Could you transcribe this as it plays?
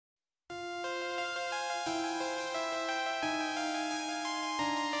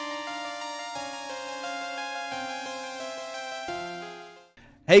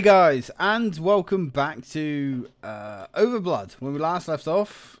Hey guys, and welcome back to OverBlood. When we last left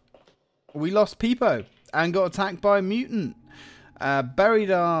off, we lost Peepo and got attacked by a mutant. Buried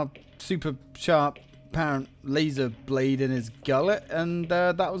our super sharp apparent laser blade in his gullet, and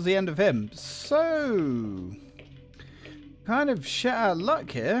that was the end of him. So, kind of shit out of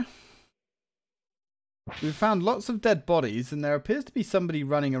luck here. We've found lots of dead bodies, and there appears to be somebody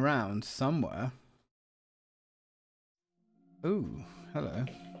running around somewhere. Ooh, hello.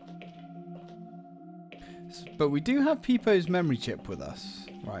 But we do have Peepo's memory chip with us.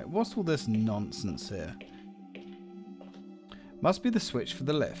 Right, what's all this nonsense here? Must be the switch for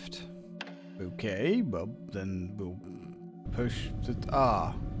the lift. Okay, well, then we'll push to...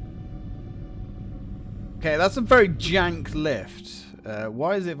 Okay, that's a very jank lift.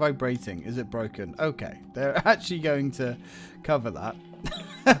 Why is it vibrating? Is it broken? Okay, they're actually going to cover that.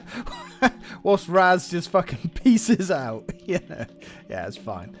 Whilst Raz just fucking pieces out. Yeah, it's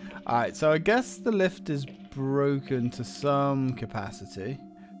fine. Alright, so I guess the lift is broken to some capacity.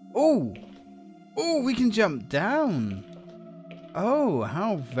 Oh, we can jump down. Oh,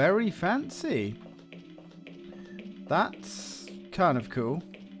 how very fancy. That's kind of cool.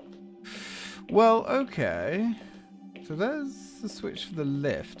 Well, okay. So there's the switch for the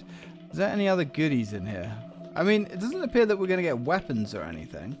lift. Is there any other goodies in here? I mean, it doesn't appear that we're going to get weapons or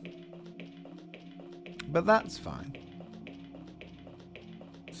anything. But that's fine.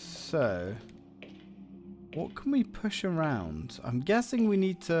 So, what can we push around? I'm guessing we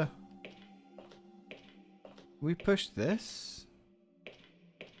need to... We push this?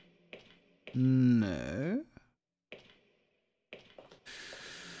 No.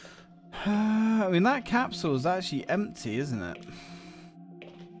 I mean, that capsule is actually empty, isn't it?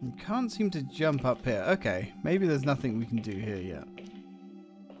 You can't seem to jump up here. Okay, maybe there's nothing we can do here yet.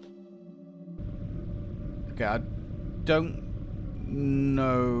 Okay, I don't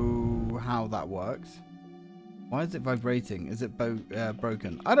know how that works. Why is it vibrating? Is it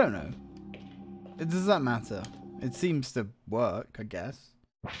broken? I don't know. Does that matter? It seems to work, I guess.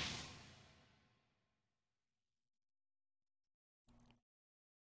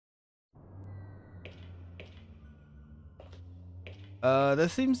 There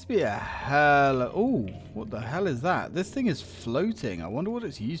seems to be a hell... Oh, what the hell is that? This thing is floating. I wonder what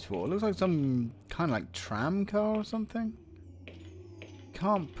it's used for. It looks like some kind of like tram car or something.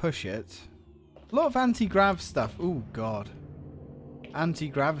 Can't push it. A lot of anti-grav stuff. Oh, God.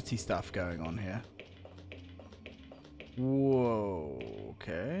 Anti-gravity stuff going on here. Whoa.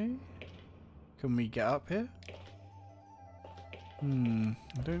 Okay. Can we get up here? I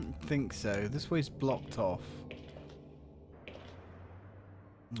don't think so. This way's blocked off.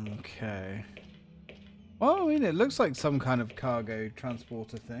 Okay. Well, I mean, it looks like some kind of cargo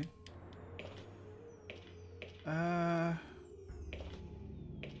transporter thing.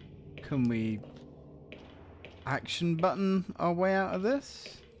 Can we action button our way out of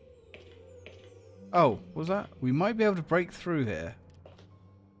this? Oh, was that? We might be able to break through here.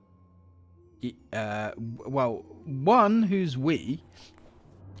 Well, one, who's we?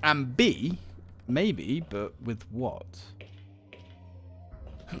 And B, maybe, but with what?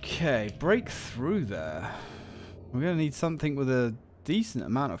 Okay, break through there. We're going to need something with a decent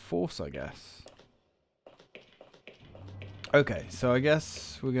amount of force, I guess. Okay, so I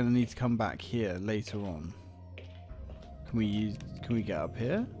guess we're going to need to come back here later on. Can we get up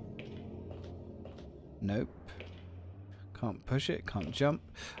here? Nope. Can't push it, can't jump.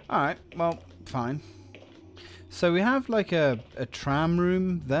 Alright, well, fine. So we have like a tram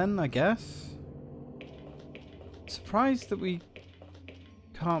room then, I guess. Surprised that we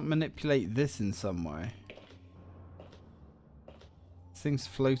can't manipulate this in some way. This thing's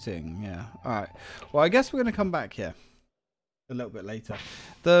floating, yeah. Alright. Well, I guess we're going to come back here a little bit later.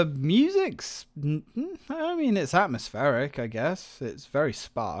 The music's... I mean, it's atmospheric, I guess. It's very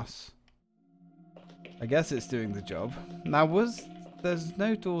sparse. I guess it's doing the job. Now, there's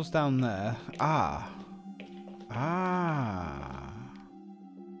no doors down there.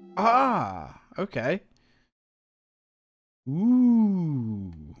 Okay.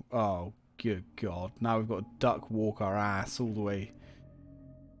 Ooh. Oh, good God. Now we've got to duck walk our ass all the way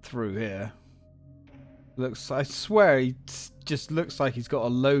through here. I swear he just looks like he's got a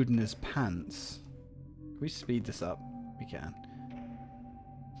load in his pants. Can we speed this up? We can.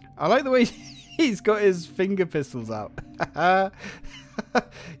 I like the way he's got his finger pistols out. Yeah,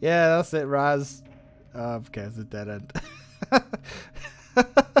 that's it, Raz. Okay, it's a dead end.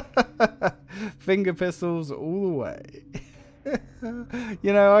 Finger pistols all the way.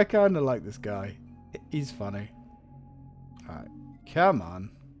 You know, I kind of like this guy. He's funny. Alright, come on.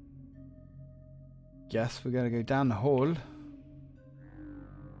 Guess we're going to go down the hall.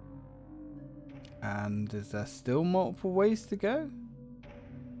 And is there still multiple ways to go?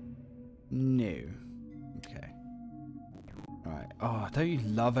 No. Okay. Right. Oh, don't you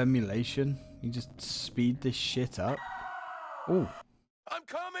love emulation? You just speed this shit up. Oh. I'm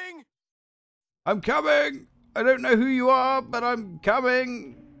coming! I'm coming! I don't know who you are, but I'm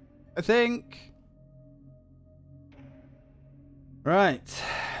coming. I think. Right.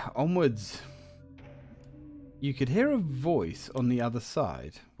 Onwards. You could hear a voice on the other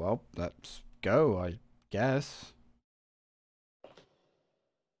side. Well, let's go, I guess.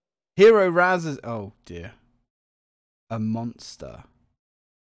 Hero Raz's... Oh, dear. A monster.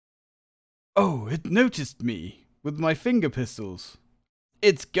 Oh, it noticed me with my finger pistols.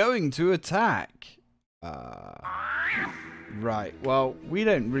 It's going to attack. Right, well, we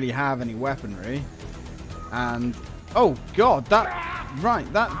don't really have any weaponry. And... Oh, God, that...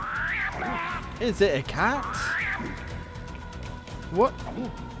 Right, that... Is it a cat? What?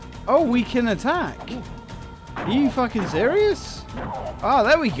 Oh, we can attack. Are you fucking serious? Oh,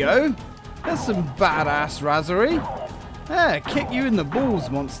 there we go. There's some badass razzery. There, kick you in the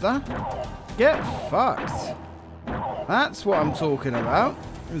balls, monster. Get fucked. That's what I'm talking about.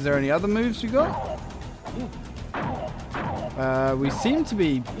 Is there any other moves we got? We seem to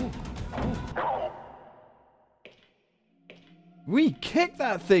be... We kicked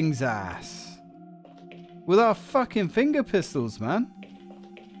that thing's ass. With our fucking finger pistols, man.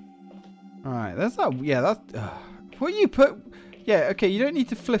 Alright, that's not... Yeah, that's... what you put... Yeah, okay, you don't need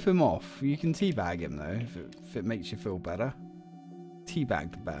to flip him off. You can teabag him, though, if it makes you feel better.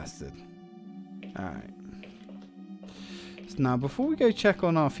 Teabag the bastard. Alright. So now, before we go check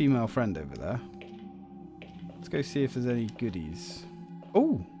on our female friend over there, let's go see if there's any goodies.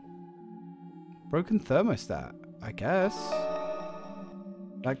 Oh! Broken thermostat, I guess.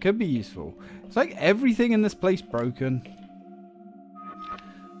 That could be useful. It's like everything in this place broken.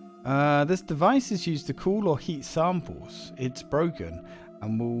 This device is used to cool or heat samples. It's broken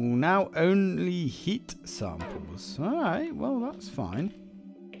and will now only heat samples. Alright, well that's fine.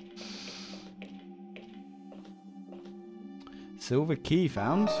 Silver key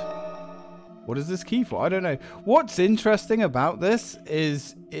found. What is this key for? I don't know. What's interesting about this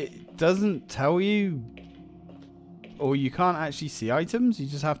is it doesn't tell you... Or you can't actually see items, you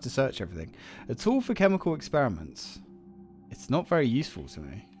just have to search everything. A tool for chemical experiments. It's not very useful to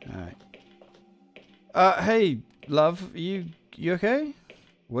me. Alright. Hey, love, you okay?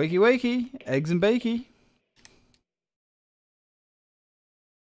 Wakey wakey, eggs and bakey.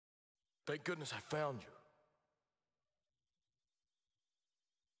 Thank goodness I found you.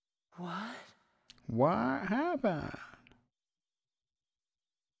 What? What happened?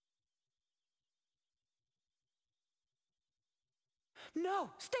 No!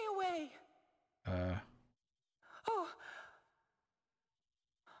 Stay away! Oh!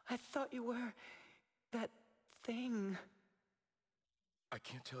 I thought you were... that thing. I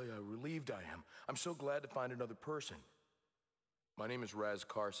can't tell you how relieved I am. I'm so glad to find another person. My name is Raz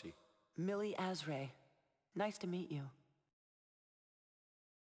Karsi. Millie Azray. Nice to meet you.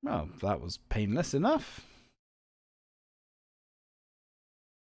 Well, that was painless enough.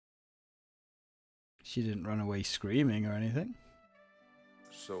 She didn't run away screaming or anything.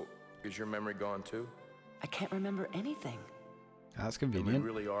 So, is your memory gone too? I can't remember anything. That's Then convenient. we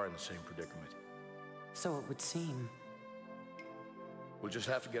really are in the same predicament. So it would seem. We'll just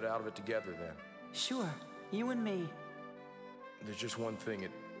have to get out of it together then. Sure, you and me. There's just one thing.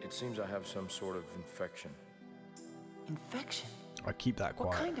 It seems I have some sort of infection. Infection? I keep that quiet.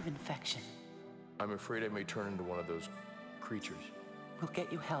 What kind of infection? I'm afraid I may turn into one of those creatures. We'll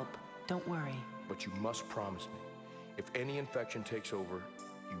get you help. Don't worry. But you must promise me, if any infection takes over,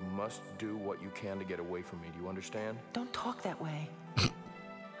 you must do what you can to get away from me. Do you understand? Don't talk that way.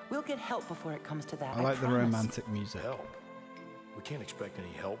 We'll get help before it comes to that. I like the promise. romantic music. Help? We can't expect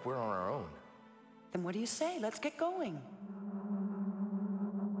any help. We're on our own. Then what do you say? Let's get going.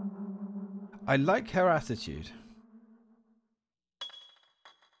 I like her attitude.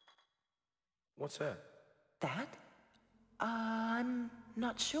 What's that? That? I'm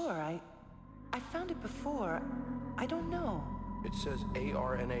not sure. I found it before. I don't know. It says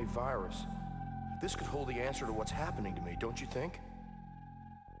ARNA virus. This could hold the answer to what's happening to me, don't you think?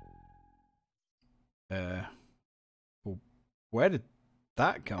 Well, where did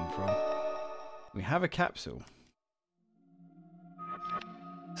that come from? We have a capsule.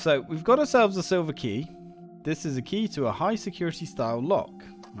 So, we've got ourselves a silver key. This is a key to a high security style lock.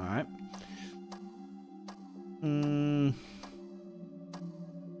 Alright.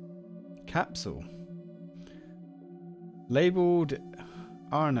 Capsule. Labeled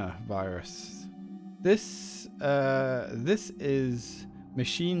ARNA virus. This is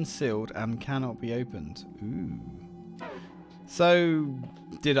Machine sealed and cannot be opened. Ooh. So,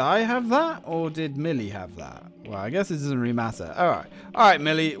 did I have that or did Millie have that? Well, I guess it doesn't really matter. Alright. Alright,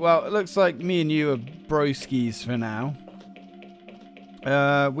 Millie. Well, it looks like me and you are broskies for now.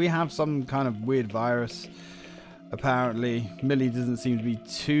 We have some kind of weird virus. Apparently, Millie doesn't seem to be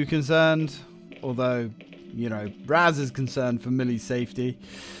too concerned. Although, you know, Raz is concerned for Millie's safety,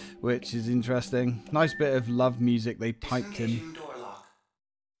 which is interesting. Nice bit of love music they piped in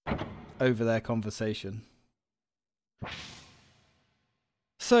over their conversation.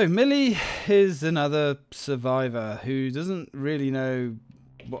 So, Millie is another survivor who doesn't really know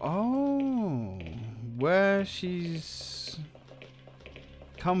where she's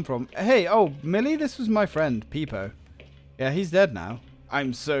come from. Hey, oh, Millie, this was my friend, Peepo. Yeah, he's dead now.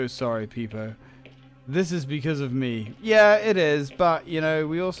 I'm so sorry, Peepo. This is because of me. Yeah, it is, but, you know,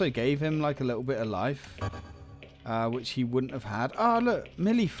 we also gave him, like, a little bit of life, which he wouldn't have had. Ah, look,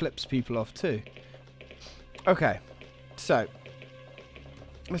 Millie flips people off, too. Okay, so,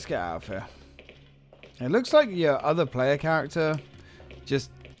 let's get out of here. It looks like your other player character just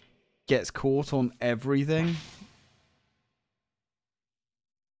gets caught on everything.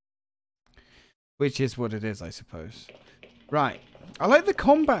 Which is what it is, I suppose. Right. I like the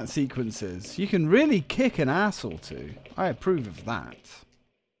combat sequences. You can really kick an ass or two. I approve of that.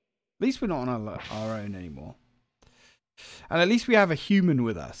 At least we're not on our own anymore. And at least we have a human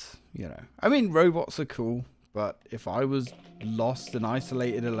with us, you know. I mean, robots are cool, but if I was lost and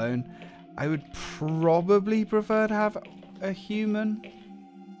isolated alone, I would probably prefer to have a human.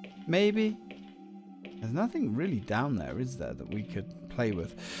 Maybe. There's nothing really down there, is there, that we could play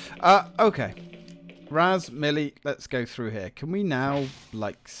with? Okay. Raz, Millie, let's go through here. Can we now,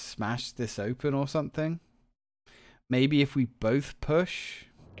 like, smash this open or something? Maybe if we both push?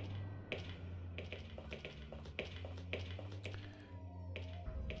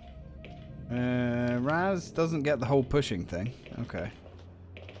 Raz doesn't get the whole pushing thing. Okay.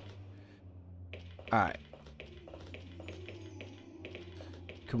 Alright.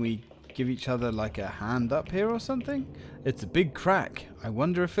 Can we give each other, like, a hand up here or something? It's a big crack. I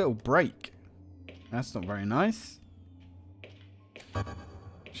wonder if it'll break. That's not very nice.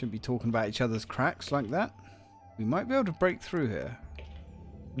 Shouldn't be talking about each other's cracks like that. We might be able to break through here.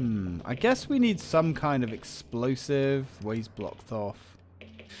 I guess we need some kind of explosive. The way's blocked off.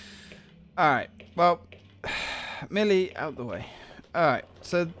 Alright, well, Millie, out the way. Alright,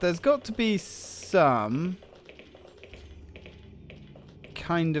 so there's got to be some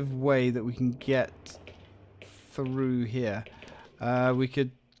kind of way that we can get through here. We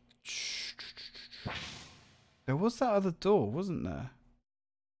could... There was that other door, wasn't there?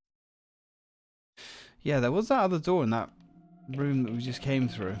 Yeah, there was that other door in that room that we just came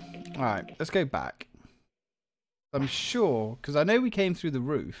through. Alright, let's go back. I'm sure, because I know we came through the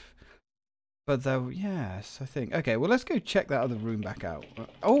roof. But there, yes, I think. Okay, well, let's go check that other room back out.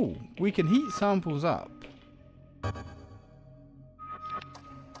 Oh, we can heat samples up.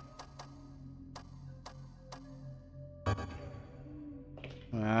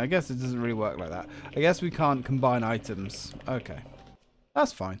 I guess it doesn't really work like that. I guess we can't combine items. Okay.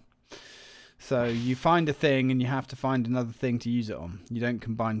 That's fine. So you find a thing and you have to find another thing to use it on. You don't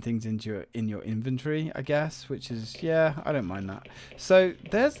combine things into in your inventory, I guess, which is, yeah, I don't mind that. So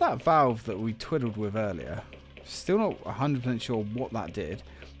there's that valve that we twiddled with earlier. Still not 100% sure what that did.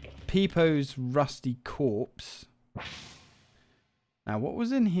 Peepo's rusty corpse. Now, what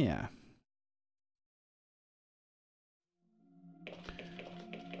was in here?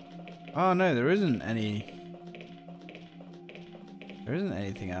 Oh no, there isn't any. There isn't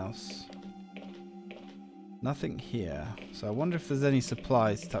anything else. Nothing here. So I wonder if there's any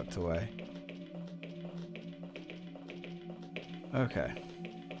supplies tucked away. Okay.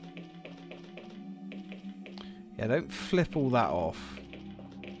 Yeah, don't flip all that off.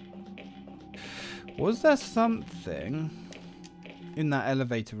 Was there something in that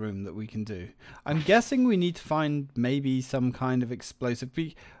elevator room that we can do? I'm guessing we need to find maybe some kind of explosive.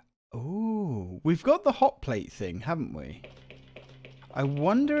 Oh, we've got the hot plate thing, haven't we? I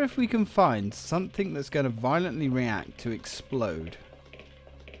wonder if we can find something that's going to violently react to explode.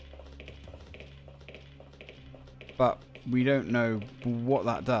 But we don't know what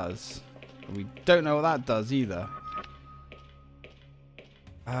that does. We don't know what that does either.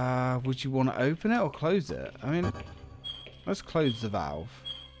 Would you want to open it or close it? I mean, let's close the valve.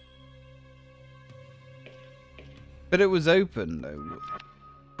 But it was open though.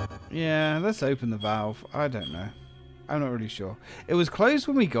 Yeah, let's open the valve. I don't know. I'm not really sure. It was closed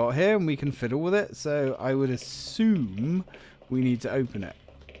when we got here and we can fiddle with it, so I would assume we need to open it.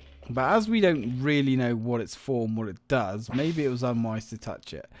 But as we don't really know what it's for and what it does, maybe it was unwise to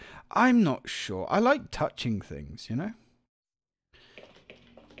touch it. I'm not sure. I like touching things, you know?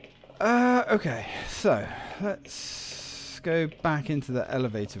 Okay, so let's go back into the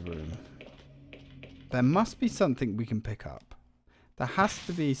elevator room. There must be something we can pick up. There has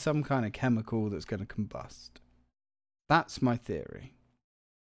to be some kind of chemical that's going to combust. That's my theory.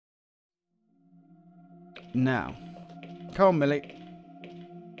 Now, come on, Millie.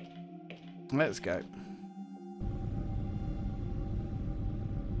 Let's go.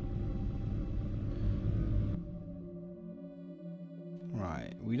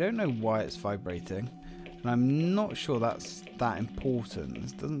 Right, we don't know why it's vibrating. And I'm not sure that's that important.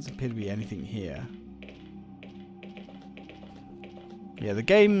 There doesn't appear to be anything here. Yeah, the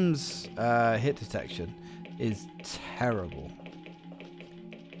game's hit detection is terrible.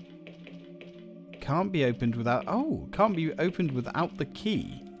 Can't be opened without... Oh, can't be opened without the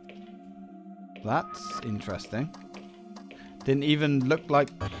key. That's interesting. Didn't even look like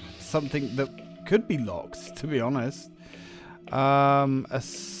something that could be locked, to be honest. A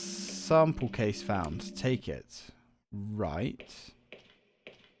sample case found. Take it. Right.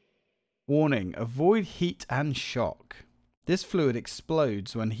 Warning. Avoid heat and shock. This fluid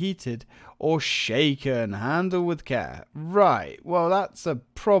explodes when heated or shaken. Handle with care. Right. Well, that's a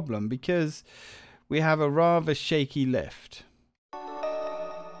problem because we have a rather shaky lift.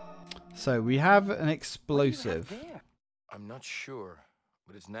 So we have an explosive. What do you have there? I'm not sure,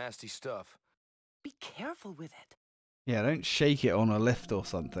 but it's nasty stuff. Be careful with it. Yeah, don't shake it on a lift or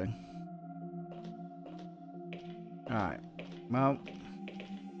something. Alright. Well.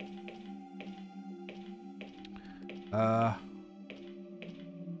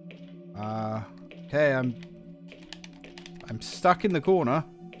 Okay, I'm stuck in the corner.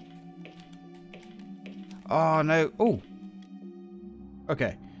 Oh no. Oh.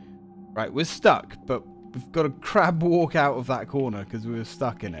 Okay. Right, we're stuck, but we've got to crab walk out of that corner because we were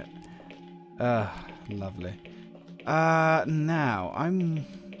stuck in it. Lovely. Now,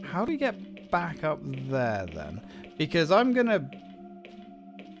 how do you get back up there then? Because I'm gonna...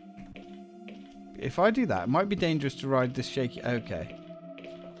 If I do that, it might be dangerous to ride this shaky... Okay.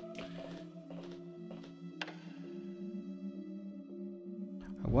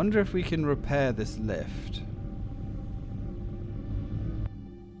 I wonder if we can repair this lift.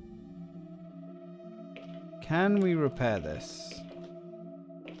 Can we repair this?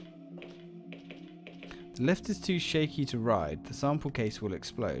 The lift is too shaky to ride. The sample case will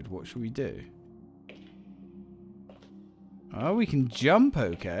explode. What should we do? Oh, we can jump,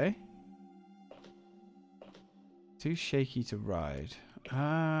 okay. Too shaky to ride.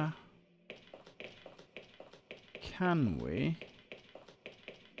 Can we?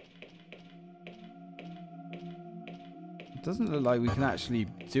 It doesn't look like we can actually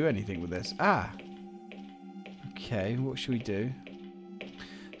do anything with this. Ah! Okay, what should we do?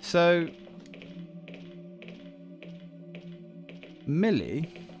 So...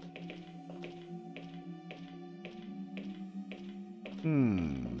 Millie?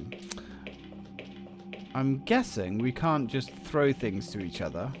 I'm guessing we can't just throw things to each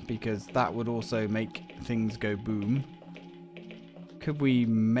other because that would also make things go boom. Could we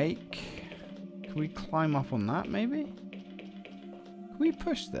climb up on that maybe? Can we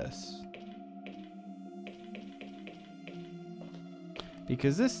push this?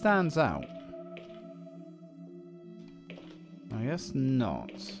 Because this stands out. I guess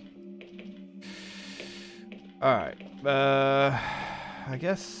not. Alright. I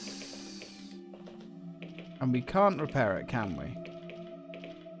guess... And we can't repair it, can we?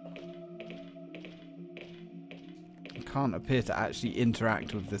 We can't appear to actually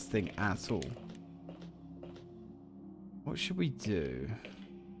interact with this thing at all. What should we do?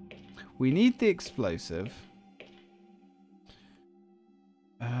 We need the explosive.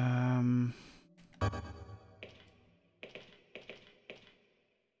 And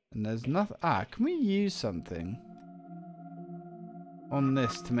there's nothing... Ah, can we use something on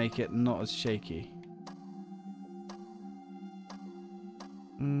this to make it not as shaky?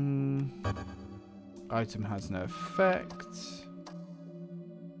 Item has no effect.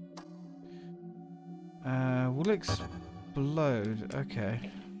 Will explode.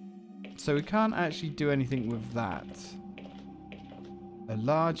 Okay. So we can't actually do anything with that. A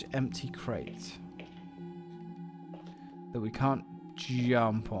large empty crate that we can't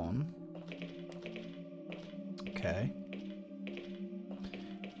jump on. Okay.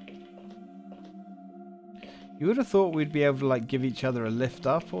 You would have thought we'd be able to like give each other a lift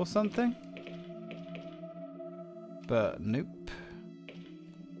up or something. But nope.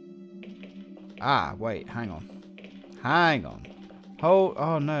 Ah, wait, hang on. Hang on.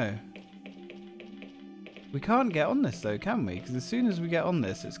 Oh no. We can't get on this though, can we? Because as soon as we get on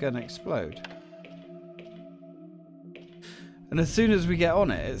this, it's going to explode. And as soon as we get on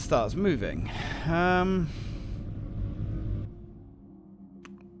it, it starts moving.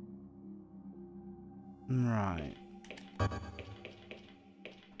 Right.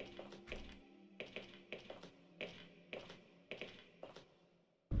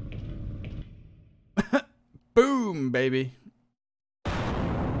 Boom, baby.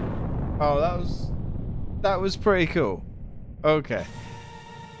 Oh, that was pretty cool. Okay.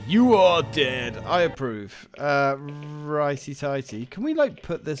 You are dead. I approve. Righty tighty. Can we like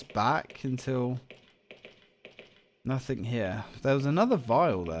put this back until nothing here? There was another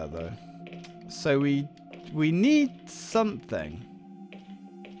vial there though. So we need something.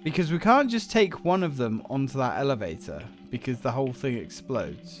 Because we can't just take one of them onto that elevator because the whole thing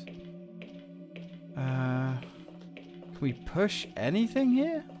explodes. Can we push anything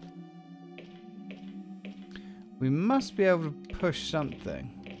here? We must be able to push something.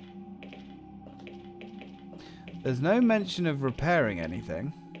 There's no mention of repairing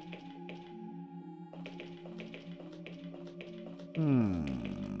anything.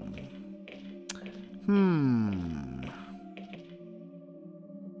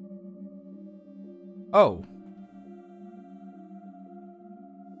 Oh.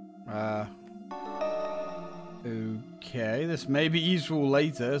 Okay, this may be useful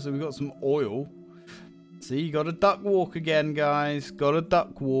later. So we've got some oil. See, got a duck walk again, guys. Got a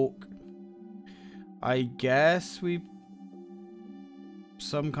duck walk. I guess we...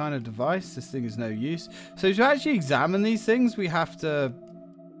 Some kind of device. This thing is no use. So to actually examine these things, we have to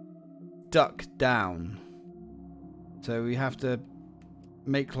duck down. So we have to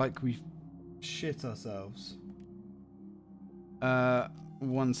make like we shit ourselves.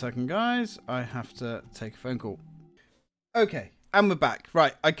 1 second, guys. I have to take a phone call. Okay. And we're back.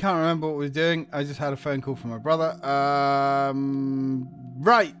 Right, I can't remember what we were doing. I just had a phone call from my brother.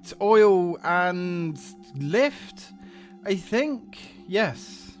 Right, oil and lift, I think.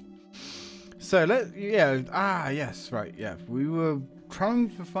 Yes. So, yes, right, yeah. We were trying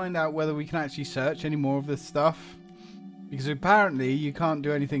to find out whether we can actually search any more of this stuff. Because apparently you can't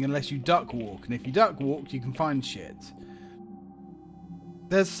do anything unless you duck walk. And if you duck walk, you can find shit.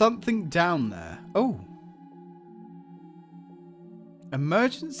 There's something down there. Oh.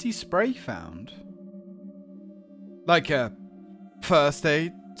 Emergency spray found. Like a first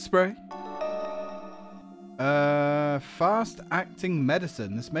aid spray. Fast acting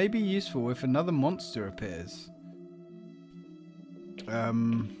medicine. This may be useful if another monster appears.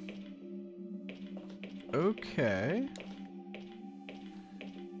 Okay.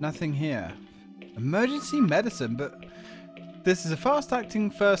 Nothing here. Emergency medicine, but this is a fast acting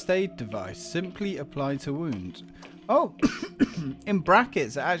first aid device. Simply applied to wounds. Oh, in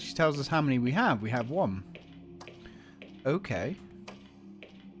brackets, it actually tells us how many we have. We have 1. Okay.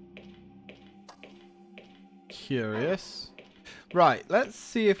 Curious. Right, let's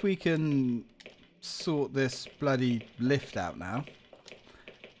see if we can sort this bloody lift out now.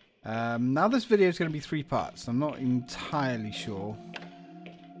 Now this video is going to be 3 parts. I'm not entirely sure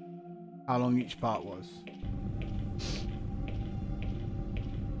how long each part was.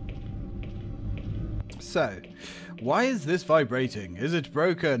 So, why is this vibrating? Is it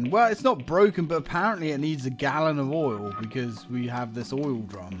broken? Well, it's not broken, but apparently it needs a gallon of oil because we have this oil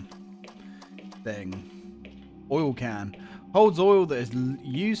drum thing. Oil can. Holds oil that is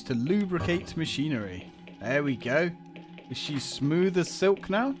used to lubricate machinery. There we go. Is she smooth as silk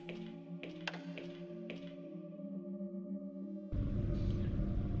now?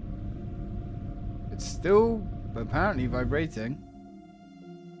 It's still apparently vibrating.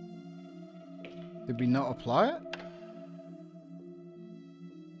 Did we not apply it?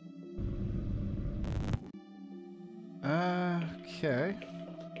 Okay.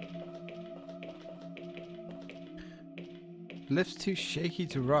 Lift's too shaky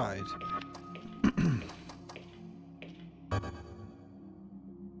to ride.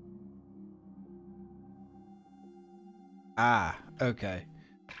 Ah, okay.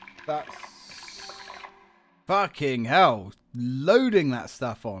 That's... Fucking hell. Loading that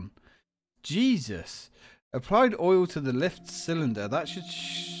stuff on. Jesus. Applied oil to the lift cylinder. That should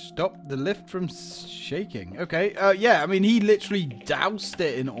stop the lift from shaking. Okay. Yeah, I mean, he literally doused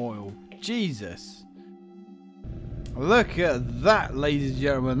it in oil. Jesus. Look at that, ladies and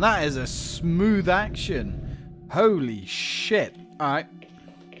gentlemen. That is a smooth action. Holy shit. Alright.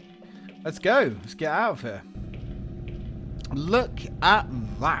 Let's go. Let's get out of here. Look at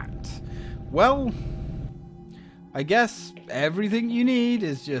that. Well, I guess everything you need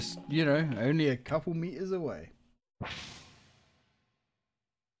is just, you know, only a couple meters away.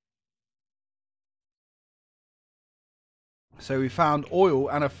 So we found oil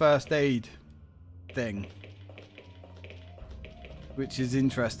and a first aid thing, which is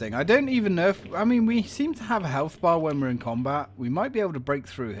interesting. I don't even know if... I mean, we seem to have a health bar when we're in combat. We might be able to break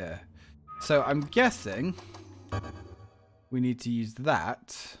through here. So I'm guessing we need to use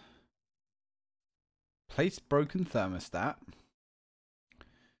that. Place broken thermostat.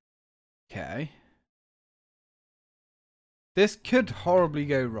 Okay. This could horribly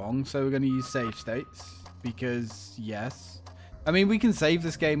go wrong, so we're going to use save states. Because, yes. I mean, we can save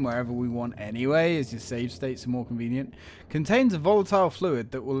this game wherever we want anyway, as your save states are more convenient. Contains a volatile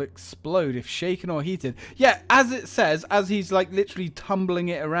fluid that will explode if shaken or heated. Yeah, as it says, as he's like literally tumbling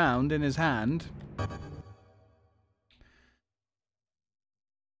it around in his hand.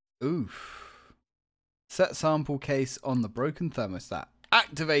 Oof. Set sample case on the broken thermostat.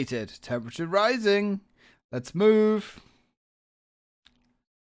 Activated. Temperature rising. Let's move.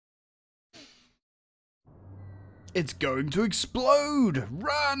 It's going to explode!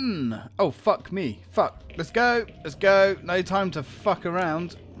 Run! Oh, fuck me. Fuck. Let's go. Let's go. No time to fuck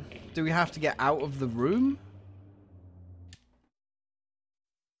around. Do we have to get out of the room?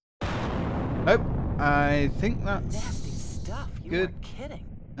 Nope. I think that's Nasty stuff. You good weren't kidding.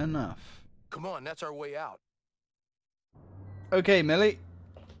 enough. Come on, that's our way out. Okay, Millie.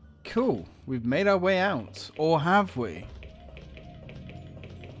 Cool. We've made our way out. Or have we?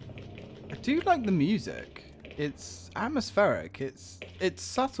 I do like the music. It's atmospheric. It's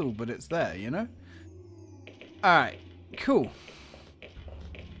subtle, but it's there, you know? Alright, cool.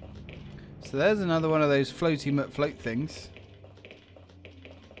 So there's another one of those floaty McFloat things.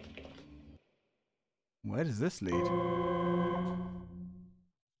 Where does this lead?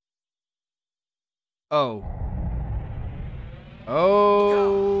 Oh.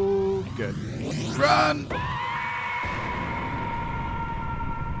 Oh, good. Run!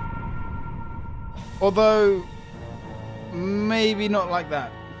 Although, maybe not like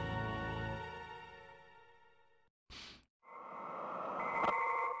that.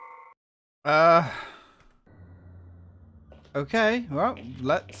 Okay, well,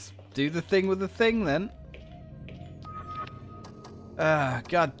 let's do the thing with the thing then.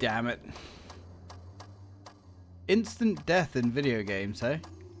 God damn it. Instant death in video games, eh?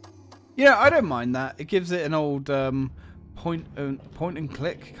 You know, I don't mind that. It gives it an old point and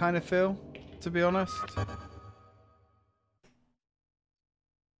click kind of feel, to be honest.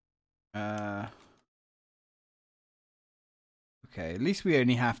 Okay, at least we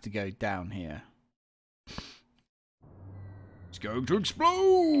only have to go down here. It's going to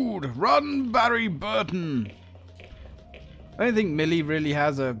explode! Run, Barry Burton! I don't think Millie really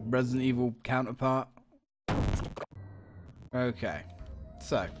has a Resident Evil counterpart. Okay,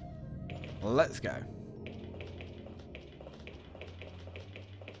 so let's go.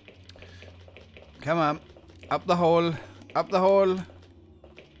 Come on, up the hole, up the hole.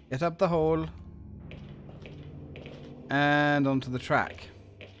 Get up the hole. And onto the track.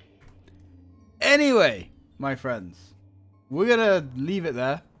 Anyway, my friends, we're going to leave it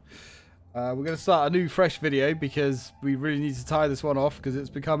there. We're going to start a new fresh video because we really need to tie this one off because it's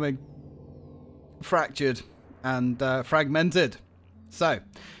becoming fractured and fragmented. So,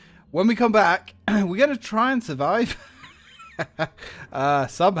 when we come back, we're going to try and survive.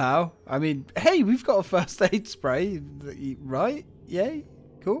 Somehow. I mean, hey, we've got a first aid spray, right? Yay.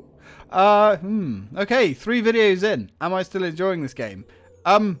 Cool. Okay, 3 videos in. Am I still enjoying this game?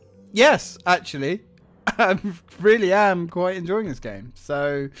 Yes, actually. I really am quite enjoying this game.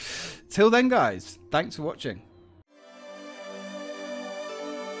 So, till then, guys, thanks for watching.